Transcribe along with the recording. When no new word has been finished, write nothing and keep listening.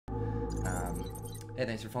Hey,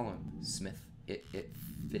 thanks for following. Smith.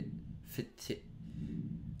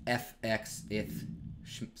 FX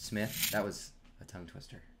Smith. That was a tongue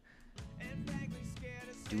twister.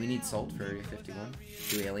 Do we need salt for Area 51?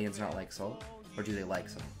 Do aliens not like salt? Or do they like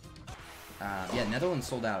salt? Yeah, Netherlands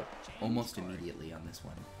sold out almost immediately on this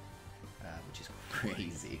one. Which is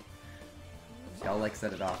crazy. Y'all like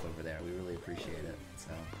set it off over there. We really appreciate it.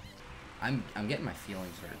 So I'm getting my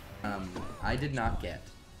feelings hurt. I did not get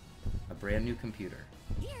a brand new computer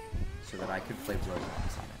so that I could play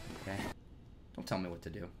Roblox on it, okay? Don't tell me what to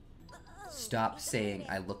do. Stop saying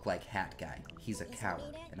I look like Hat Guy. He's a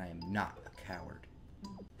coward, and I am not a coward.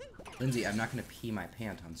 Lindsay, I'm not gonna pee my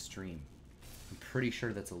pant on stream. I'm pretty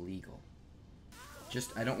sure that's illegal.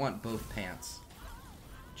 I don't want both pants.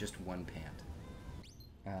 Just one pant.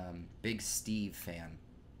 Big Steve fan.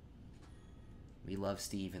 We love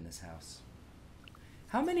Steve in this house.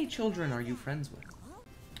 How many children are you friends with?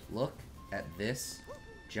 Look at this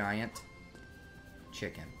giant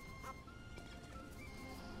chicken.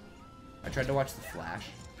 I tried to watch The Flash,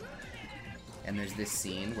 and there's this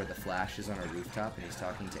scene where the Flash is on a rooftop and he's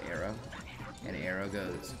talking to Arrow, and Arrow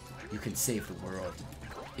goes, "You can save the world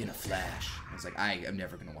in a flash." I was like, I am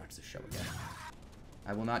never gonna watch this show again.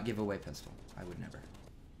 I will not give away pistol. I would never.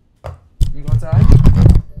 You go outside?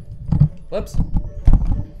 Whoops.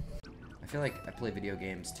 I feel like I play video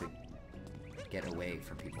games to get away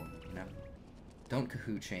from people, you know? Don't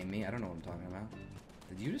Kahoot shame me. I don't know what I'm talking about.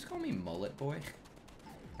 Did you just call me Mullet Boy?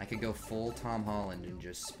 I could go full Tom Holland and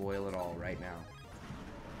just spoil it all right now.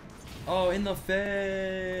 Oh, in the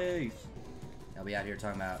face! I'll be out here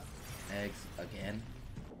talking about eggs again.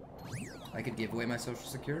 I could give away my social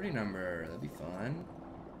security number. That'd be fun.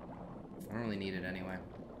 I don't really need it anyway.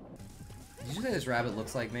 Did you say this rabbit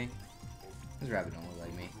looks like me? This rabbit don't look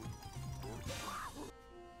like me.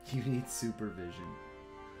 You need supervision.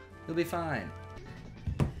 You'll be fine.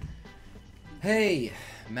 Hey,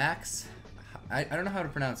 Maxx. I don't know how to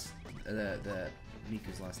pronounce the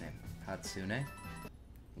Miku's last name. Hatsune?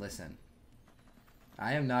 Listen.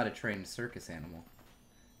 I am not a trained circus animal.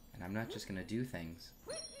 And I'm not just gonna do things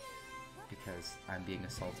because I'm being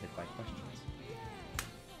assaulted by questions.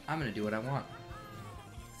 I'm gonna do what I want.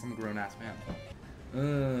 I'm a grown-ass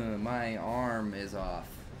man. My arm is off,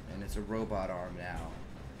 and it's a robot arm now.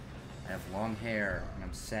 I have long hair, and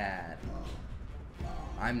I'm sad.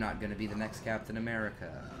 I'm not gonna be the next Captain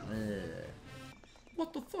America.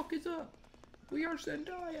 What the fuck is up? We are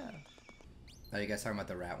Zendaya. Oh, you guys talking about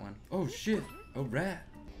the rat one? Oh shit! Oh, rat.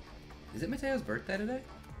 Is it Mateo's birthday today?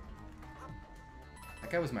 That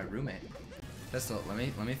guy was my roommate. Pistol, let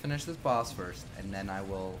me finish this boss first, and then I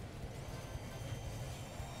will.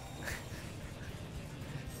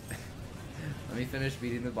 Let me finish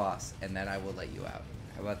beating the boss, and then I will let you out.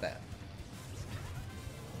 How about that?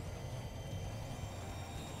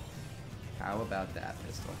 How about that,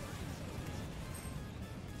 Pistol?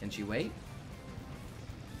 Can she wait?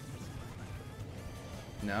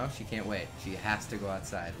 No, she can't wait. She has to go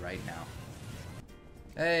outside right now.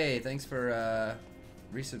 Hey, thanks for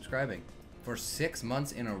resubscribing. For 6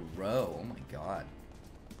 months in a row. Oh my god.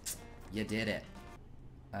 You did it.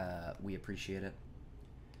 We appreciate it.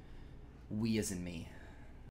 We as in me.